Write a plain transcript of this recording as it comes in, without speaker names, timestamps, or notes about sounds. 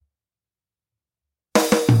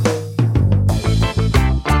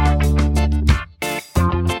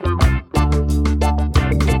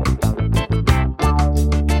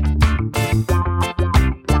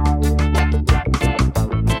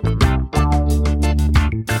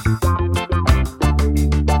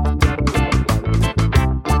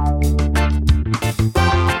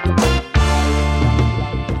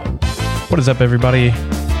What is up, everybody?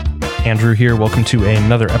 Andrew here. Welcome to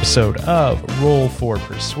another episode of Roll for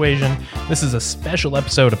Persuasion. This is a special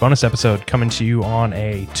episode, a bonus episode coming to you on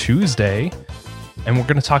a Tuesday, and we're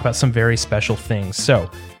going to talk about some very special things. So,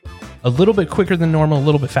 a little bit quicker than normal, a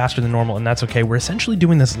little bit faster than normal, and that's okay. We're essentially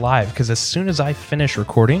doing this live because as soon as I finish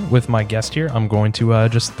recording with my guest here, I'm going to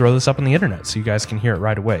just throw this up on the internet so you guys can hear it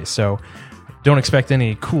right away. So, don't expect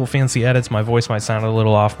any cool, fancy edits. My voice might sound a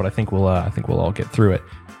little off, but I think we'll all get through it.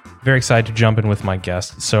 Very excited to jump in with my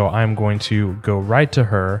guest, so I'm going to go right to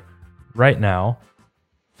her right now.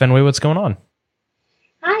 Fenway, what's going on?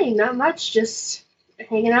 Hi, not much. Just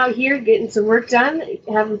hanging out here, getting some work done,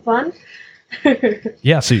 having fun.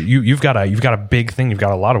 Yeah, so you've got a big thing. You've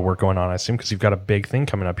got a lot of work going on, I assume, because you've got a big thing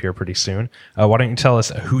coming up here pretty soon. Why don't you tell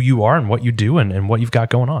us who you are and what you do and what you've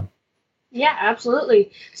got going on? Yeah, absolutely.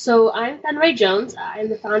 So I'm Fenway Jones. I'm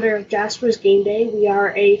the founder of Jasper's Game Day. We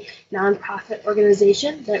are a nonprofit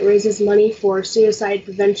organization that raises money for suicide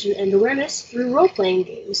prevention and awareness through role-playing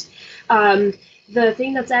games. The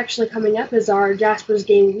thing that's actually coming up is our Jasper's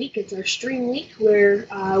Game Week. It's our stream week where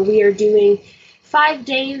we are doing 5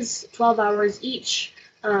 days, 12 hours each,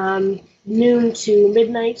 noon to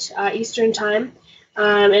midnight Eastern time.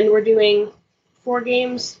 And we're doing 4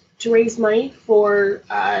 games to raise money for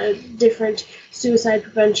different suicide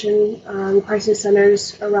prevention crisis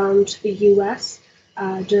centers around the U.S.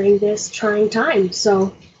 During this trying time.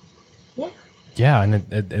 So, yeah. Yeah, and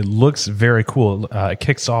it looks very cool. It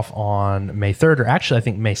kicks off on May 3rd, or actually I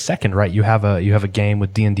think May 2nd, right? You have a game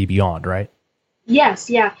with D&D Beyond, right?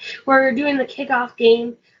 Yes, yeah. We're doing the kickoff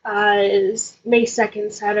game is May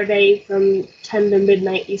 2nd, Saturday from 10 to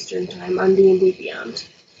midnight Eastern time on D&D Beyond.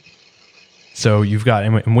 So you've got,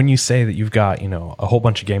 and when you say that you've got, a whole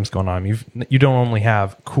bunch of games going on, you don't only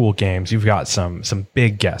have cool games, you've got some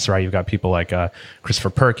big guests, right? You've got people like Christopher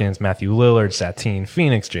Perkins, Matthew Lillard, Satine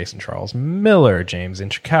Phoenix, Jason Charles Miller, James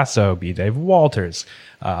Introcaso, B. Dave Walters,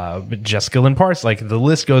 Jessica Lynn Parks, like the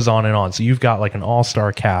list goes on and on. So you've got like an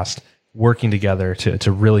all-star cast working together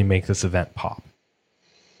to really make this event pop.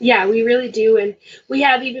 Yeah, we really do. And we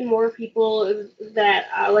have even more people that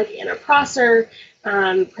like Anna Prosser,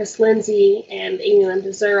 Chris Lindsay, and Amy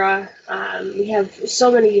Landazura. We have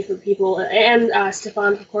so many different people. And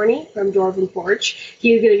Stefan Pokorny from Dwarven Forge.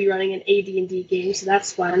 He's going to be running an AD&D game, so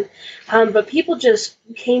that's fun. But people just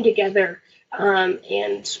came together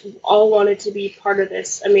and all wanted to be part of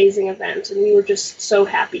this amazing event. And we were just so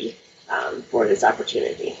happy for this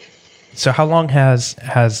opportunity. So how long has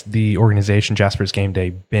the organization Jasper's Game Day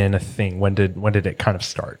been a thing? When did it kind of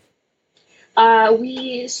start?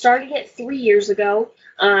 We started it 3 years ago.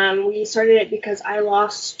 We started it because I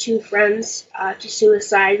lost 2 friends to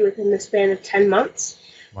suicide within the span of 10 months.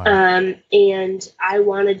 Wow. And I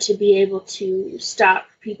wanted to be able to stop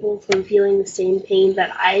people from feeling the same pain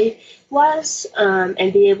that I was,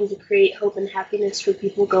 and be able to create hope and happiness for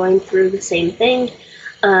people going through the same thing,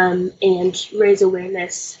 and raise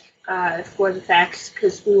awareness for the fact,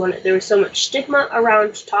 because there was so much stigma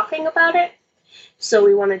around talking about it, so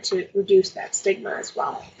we wanted to reduce that stigma as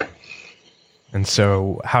well. And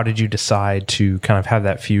so how did you decide to kind of have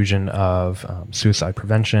that fusion of suicide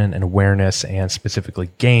prevention and awareness, and specifically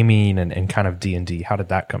gaming and kind of D&D? How did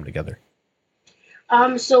that come together?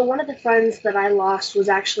 So one of the friends that I lost was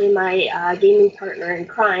actually my gaming partner in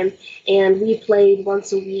crime, and we played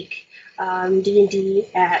once a week D&D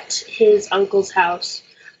at his uncle's house.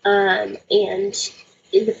 And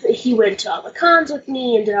he went to all the cons with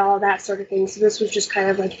me and did all that sort of thing. So this was just kind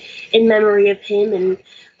of like in memory of him,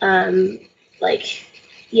 and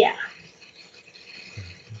yeah.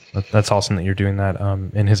 That's awesome that you're doing that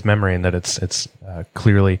in his memory, and that it's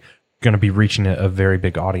clearly going to be reaching a very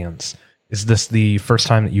big audience. Is this the first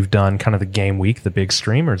time that you've done kind of the game week, the big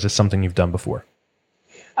stream, or is this something you've done before?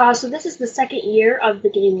 So this is the second year of the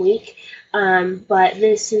game week. But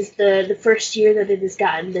this is the first year that it has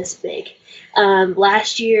gotten this big.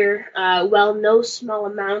 Last year, no small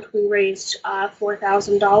amount, we raised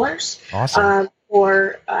 $4,000 awesome.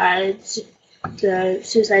 For the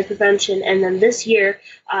suicide prevention, and then this year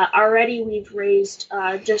already we've raised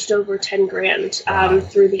just over 10 grand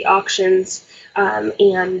through the auctions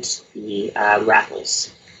and the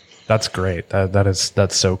raffles. That's great.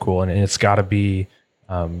 That's so cool, and it's got to be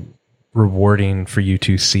rewarding for you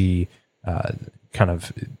to see kind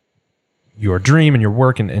of your dream and your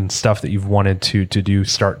work and stuff that you've wanted to do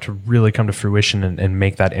start to really come to fruition and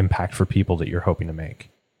make that impact for people that you're hoping to make.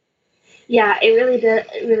 Yeah, it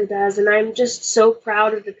really does. And I'm just so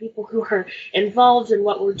proud of the people who are involved in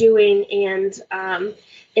what we're doing. And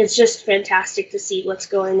it's just fantastic to see what's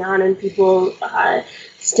going on and people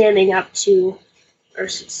standing up to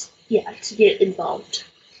get involved.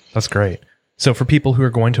 That's great. So for people who are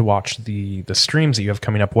going to watch the streams that you have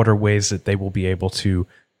coming up, what are ways that they will be able to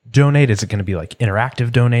donate? Is it going to be like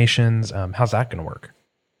interactive donations? How's that going to work?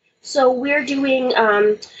 So we're doing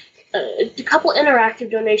a couple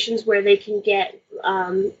interactive donations where they can get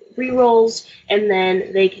rerolls, and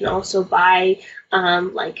then they can also buy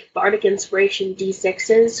like Bardic Inspiration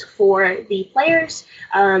D6s for the players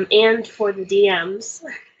and for the DMs.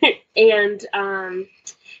 And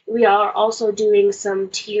we are also doing some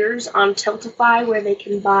tiers on Tiltify where they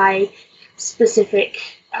can buy specific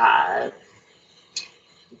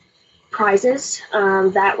prizes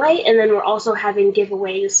that way. And then we're also having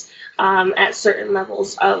giveaways at certain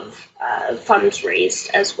levels of funds raised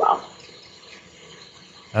as well.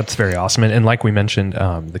 That's very awesome. And like we mentioned,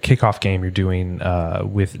 the kickoff game you're doing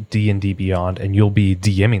with D&D Beyond, and you'll be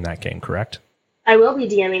DMing that game, correct? I will be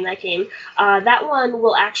DMing that game. That one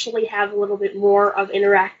will actually have a little bit more of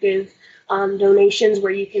interactive donations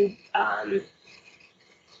where you can,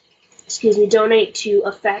 donate to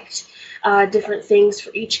affect different things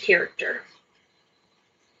for each character.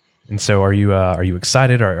 And so are you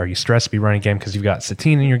excited, or are you stressed to be running a game? Because you've got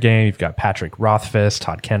Satine in your game, you've got Patrick Rothfuss,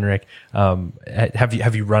 Todd Kenrick.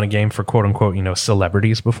 Have you run a game for quote unquote,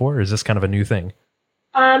 celebrities before? Or is this kind of a new thing?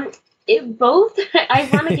 Both.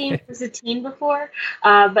 I've run a game for Satine before,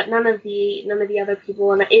 but none of the other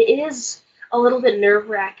people, and it is a little bit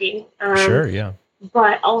nerve-wracking. Sure, yeah.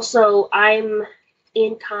 But also, I'm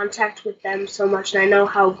in contact with them so much, and I know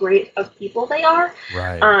how great of people they are.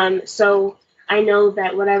 Right. So I know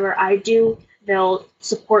that whatever I do, they'll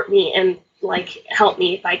support me and help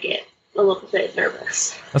me if I get a little bit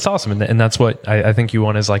nervous. That's awesome. And that's what I think you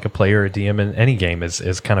want as like a player or a DM in any game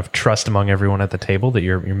is kind of trust among everyone at the table that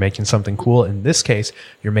you're making something cool. In this case,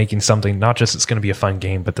 you're making something not just it's going to be a fun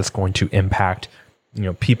game, but that's going to impact,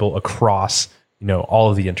 people across, all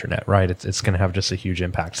of the internet, right? It's going to have just a huge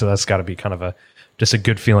impact. So that's got to be kind of just a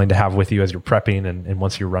good feeling to have with you as you're prepping and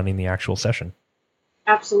once you're running the actual session.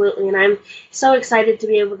 Absolutely, and I'm so excited to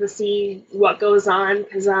be able to see what goes on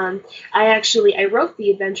because I wrote the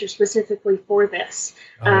adventure specifically for this.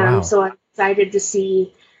 Wow. So I'm excited to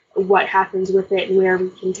see what happens with it and where we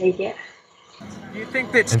can take it. You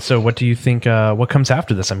think that? And so, what do you think? What comes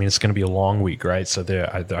after this? I mean, it's going to be a long week, right? So,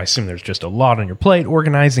 I assume there's just a lot on your plate,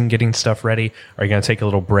 organizing, getting stuff ready. Are you going to take a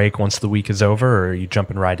little break once the week is over, or are you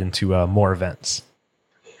jumping right into more events?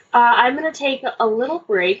 I'm going to take a little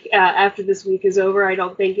break after this week is over. I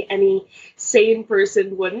don't think any sane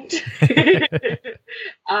person wouldn't.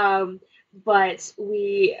 But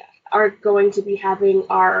we are going to be having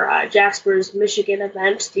our Jasper's Michigan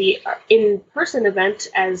event, the in-person event,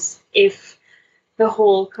 as if the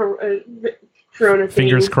whole Corona thing.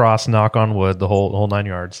 Fingers crossed, knock on wood, the whole 9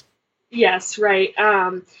 yards. Yes, right.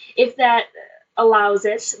 If that allows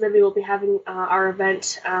it, then we will be having our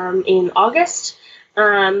event in August.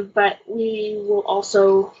 But we will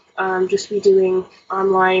also just be doing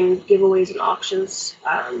online giveaways and auctions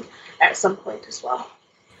at some point as well.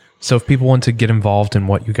 So if people want to get involved in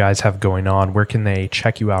what you guys have going on, where can they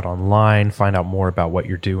check you out online, find out more about what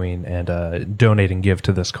you're doing, and donate and give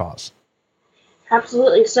to this cause?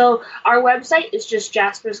 Absolutely. So our website is just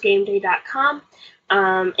jaspersgameday.com.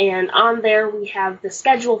 And on there we have the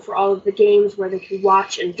schedule for all of the games where they can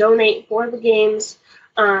watch and donate for the games.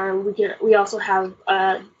 We also have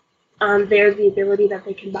on there the ability that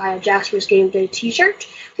they can buy a Jasper's Game Day t-shirt.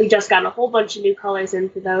 We just got a whole bunch of new colors in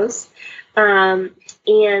for those.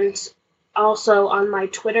 And also on my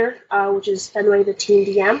Twitter, which is Fenway the Team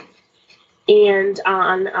DM, and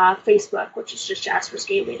on Facebook, which is just Jasper's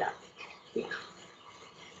Game Day. Yeah.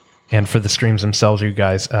 And for the streams themselves, are you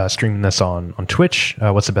guys streaming this on Twitch?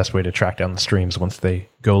 What's the best way to track down the streams once they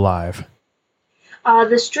go live?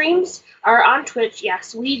 The streams are on Twitch,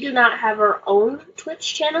 yes. We do not have our own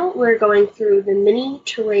Twitch channel. We're going through the Mini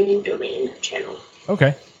Terrain Domain channel.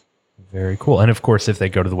 Okay. Very cool. And of course, if they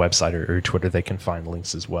go to the website or Twitter, they can find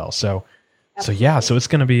links as well. So it's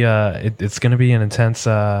going to be it's going to be an intense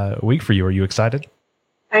week for you. Are you excited?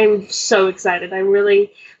 I'm so excited. I'm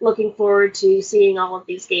really looking forward to seeing all of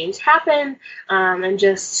these games happen and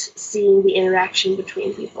just seeing the interaction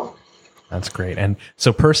between people. That's great. And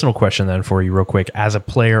so personal question then for you real quick. As a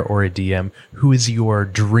player or a DM, who is your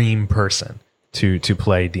dream person to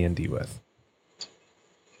play D&D with?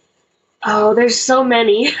 Oh, there's so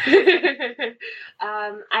many.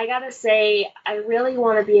 I gotta say, I really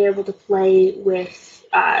want to be able to play with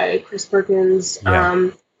Chris Perkins.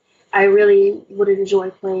 Yeah. I really would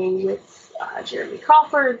enjoy playing with Jeremy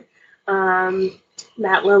Crawford,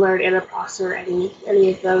 Matt Lillard, Anna Prosser, any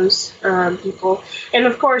of those people. And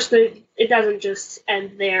of course, it doesn't just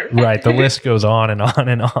end there. Right. The list goes on and on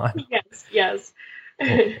and on. Yes.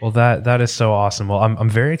 Well, that is so awesome. Well, I'm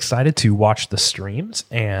very excited to watch the streams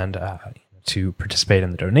and to participate in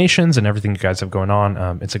the donations and everything you guys have going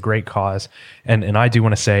on. It's a great cause, and I do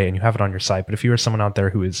want to say, and you have it on your site, but if you are someone out there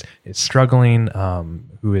who is struggling,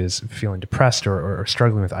 who is feeling depressed or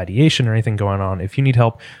struggling with ideation or anything going on, if you need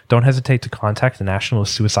help, don't hesitate to contact the National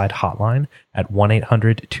Suicide Hotline at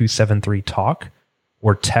 1-800-273-TALK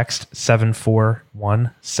or text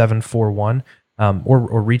 741-741.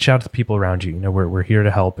 Or reach out to the people around you. You know, we're here to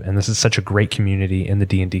help, and this is such a great community in the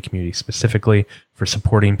D&D community, specifically for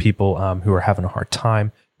supporting people who are having a hard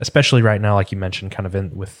time, especially right now, like you mentioned, kind of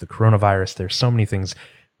with the coronavirus. There's so many things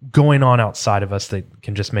going on outside of us that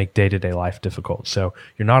can just make day-to-day life difficult. So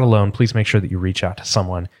you're not alone. Please make sure that you reach out to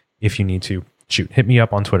someone if you need to. Shoot, hit me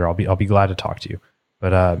up on Twitter. I'll be glad to talk to you.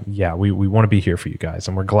 But yeah, we want to be here for you guys,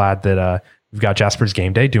 and we're glad that we've got Jasper's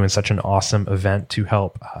Game Day doing such an awesome event to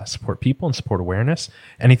help support people and support awareness.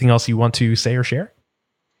 Anything else you want to say or share?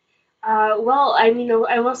 Well, I mean,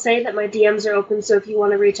 I will say that my DMs are open, so if you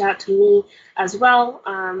want to reach out to me as well,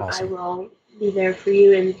 awesome. I will be there for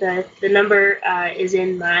you. And the number is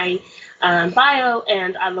in my bio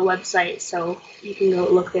and on the website, so you can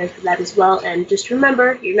go look there for that as well. And just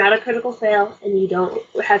remember, you're not a critical fail, and you don't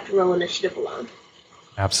have to roll initiative alone.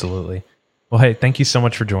 Absolutely. Well, hey, thank you so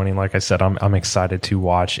much for joining. Like I said, I'm excited to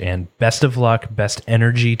watch, and best of luck, best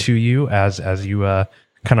energy to you as you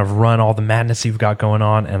kind of run all the madness you've got going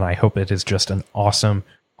on, and I hope it is just an awesome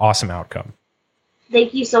outcome.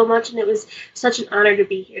 Thank you so much, and it was such an honor to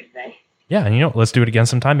be here today. Yeah, and let's do it again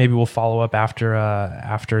sometime. Maybe we'll follow up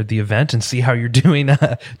after the event and see how you're doing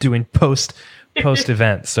post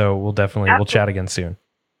event. So we'll chat again soon.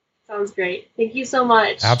 Sounds great. Thank you so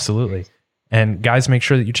much. Absolutely. And guys, make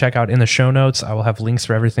sure that you check out in the show notes. I will have links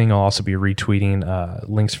for everything. I'll also be retweeting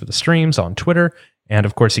links for the streams on Twitter. And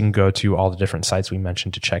of course, you can go to all the different sites we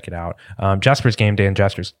mentioned to check it out. Jasper's Game Day and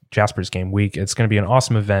Jasper's Game Week. It's going to be an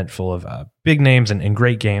awesome event full of big names and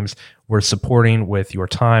great games. We're supporting with your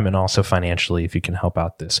time and also financially if you can help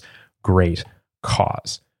out this great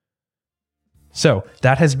cause. So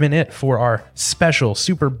that has been it for our special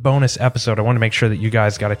super bonus episode. I want to make sure that you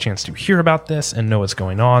guys got a chance to hear about this and know what's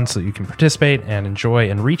going on so that you can participate and enjoy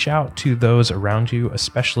and reach out to those around you,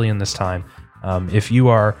 especially in this time. If you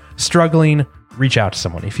are struggling, reach out to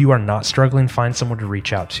someone. If you are not struggling, find someone to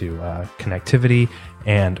reach out to. Connectivity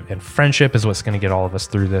and friendship is what's going to get all of us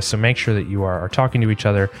through this. So make sure that you are talking to each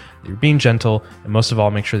other, that you're being gentle, and most of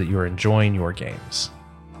all, make sure that you are enjoying your games.